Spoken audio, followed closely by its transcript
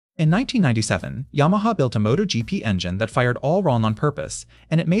In 1997, Yamaha built a MotoGP engine that fired all wrong on purpose,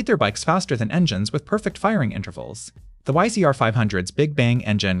 and it made their bikes faster than engines with perfect firing intervals. The YZR 500's Big Bang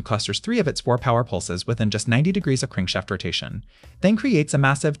engine clusters 3 of its 4 power pulses within just 90 degrees of crankshaft rotation, then creates a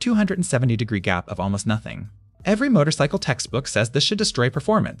massive 270-degree gap of almost nothing. Every motorcycle textbook says this should destroy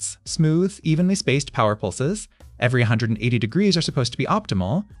performance. Smooth, evenly spaced power pulses, every 180 degrees are supposed to be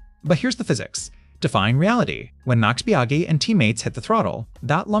optimal, but here's the physics. Defying reality. When Max Biaggi and teammates hit the throttle,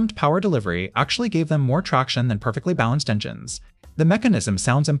 that lumped power delivery actually gave them more traction than perfectly balanced engines. The mechanism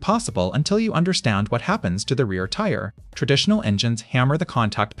sounds impossible until you understand what happens to the rear tire. Traditional engines hammer the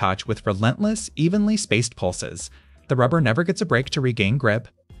contact patch with relentless, evenly spaced pulses. The rubber never gets a break to regain grip.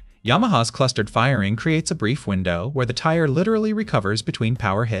 Yamaha's clustered firing creates a brief window where the tire literally recovers between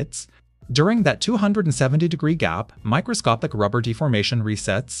power hits. During that 270-degree gap, microscopic rubber deformation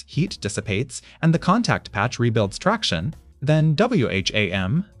resets, heat dissipates, and the contact patch rebuilds traction. Then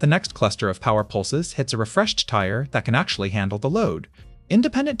WHAM, the next cluster of power pulses, hits a refreshed tire that can actually handle the load.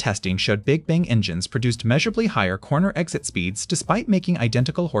 Independent testing showed Big Bang engines produced measurably higher corner exit speeds despite making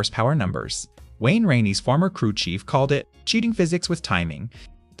identical horsepower numbers. Wayne Rainey's former crew chief called it cheating physics with timing.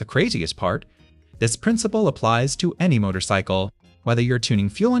 The craziest part? This principle applies to any motorcycle. Whether you're tuning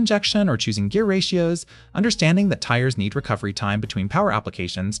fuel injection or choosing gear ratios, understanding that tires need recovery time between power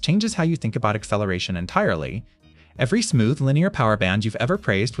applications changes how you think about acceleration entirely. Every smooth, linear power band you've ever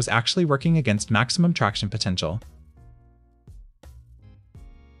praised was actually working against maximum traction potential.